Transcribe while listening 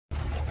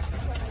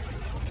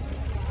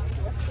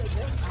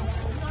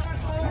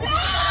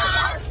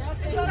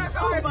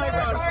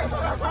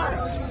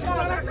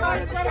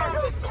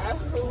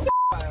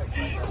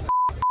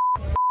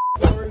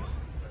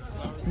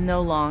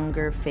no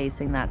longer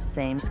facing that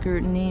same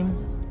scrutiny,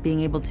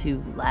 being able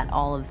to let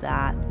all of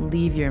that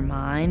leave your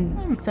mind.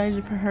 I'm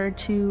excited for her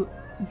to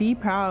be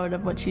proud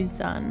of what she's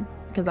done,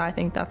 because I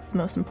think that's the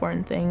most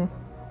important thing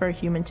for a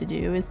human to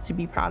do, is to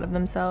be proud of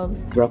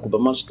themselves. Barack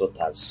Obama's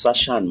daughters,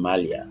 Sasha and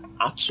Malia,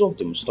 are two of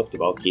the most talked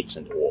about kids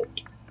in the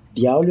world.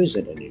 They are always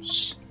in the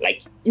news.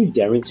 Like, if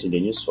they aren't in the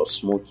news for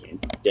smoking,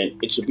 then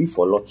it will be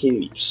for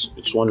locking lips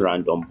with one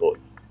random boy.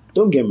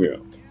 Don't get me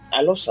wrong,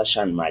 I love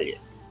Sasha and Malia.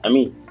 I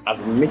mean, I've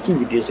been making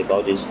videos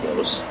about these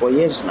girls for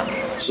years now,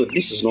 so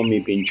this is not me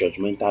being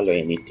judgmental or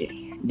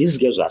anything. These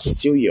girls are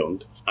still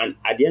young, and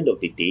at the end of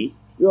the day,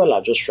 we all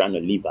are just trying to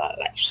live our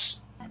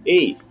lives.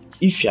 Hey,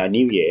 if you are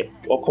new here,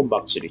 welcome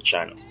back to the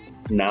channel.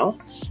 Now,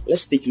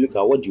 let's take a look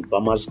at what the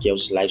Obama's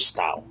girls'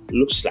 lifestyle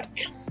looks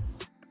like.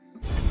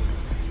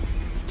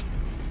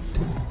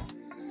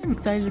 I'm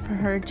excited for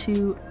her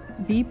to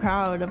be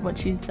proud of what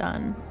she's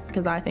done,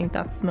 because I think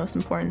that's the most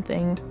important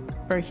thing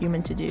for a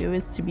human to do,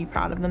 is to be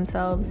proud of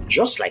themselves.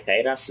 Just like her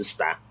elder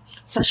sister,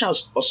 Sasha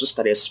also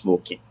started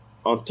smoking.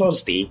 On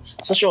Thursday,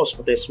 Sasha was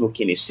spotted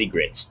smoking a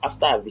cigarette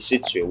after a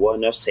visit to a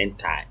wellness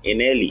center in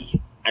LA.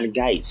 And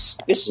guys,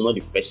 this is not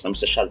the first time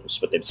Sasha has been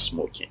spotted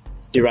smoking.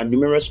 There are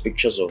numerous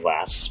pictures of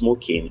her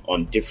smoking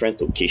on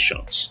different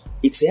occasions.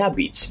 It's a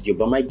habit the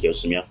Obama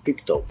girls may have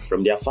picked up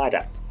from their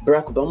father.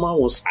 Barack Obama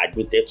once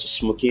admitted to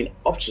smoking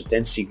up to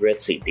 10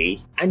 cigarettes a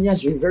day, and he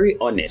has been very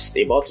honest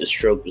about his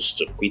struggles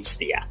to quit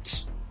the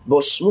act.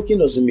 But smoking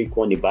doesn't make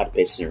one a bad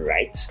person,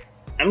 right?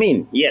 I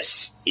mean,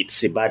 yes,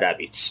 it's a bad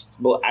habit,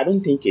 but I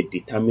don't think it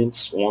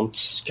determines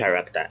one's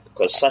character,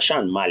 because Sasha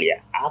and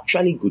Malia are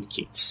actually good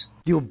kids.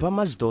 The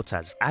Obama's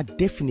daughters are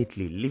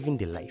definitely living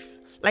the life.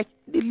 Like,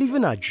 they're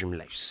living our dream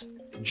lives.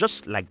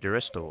 Just like the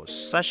rest of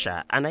us,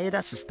 Sasha and her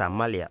elder sister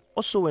Malia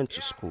also went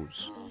to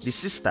schools. The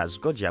sisters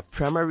got their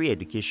primary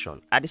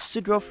education at the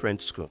Cedral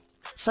Friends School.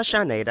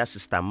 Sasha and her elder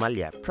sister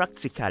Malia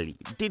practically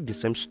did the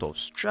same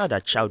stuff throughout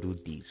their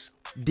childhood days.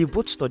 They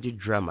both studied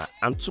drama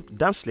and took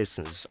dance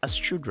lessons as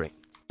children.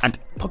 And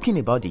talking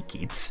about the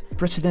kids,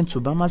 President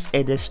Obama's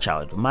eldest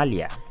child,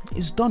 Malia,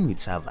 is done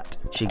with Harvard.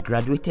 She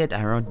graduated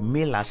around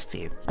May last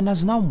year and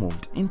has now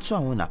moved into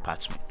her own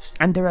apartment.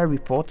 And there are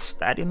reports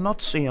that the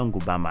not-so-young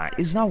Obama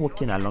is now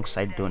working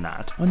alongside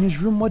Donald on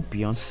his rumored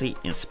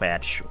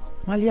Beyoncé-inspired show.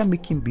 Malia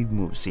making big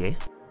moves here.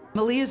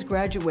 Malia's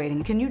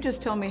graduating. Can you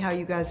just tell me how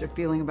you guys are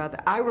feeling about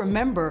that? I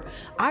remember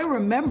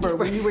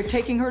when you were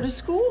taking her to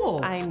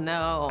school. I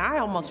know. I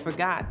almost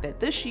forgot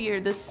that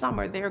this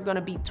summer, they're gonna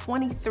be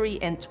 23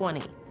 and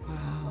 20.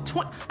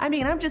 Wow. I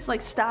mean, I'm just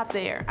like, stop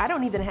there. I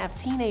don't even have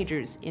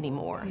teenagers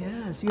anymore.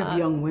 Yes, you have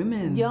young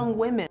women. Young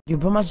women. The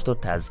Obama's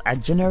daughters are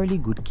generally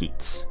good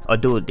kids,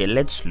 although they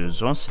let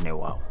loose once in a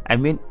while. I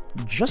mean,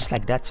 just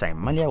like that time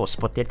Malia was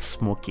spotted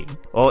smoking,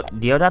 or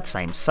the other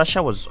time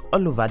Sasha was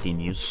all over the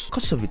news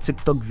because of a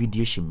TikTok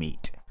video she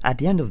made. At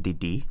the end of the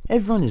day,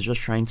 everyone is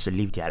just trying to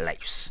live their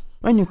lives.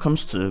 When it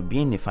comes to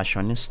being a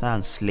fashionista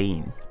and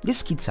slaying,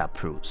 these kids are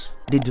pros.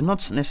 They do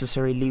not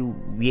necessarily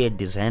wear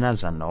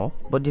designers and all,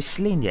 but they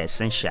slay in their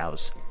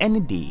essentials any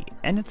day,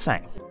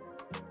 anytime.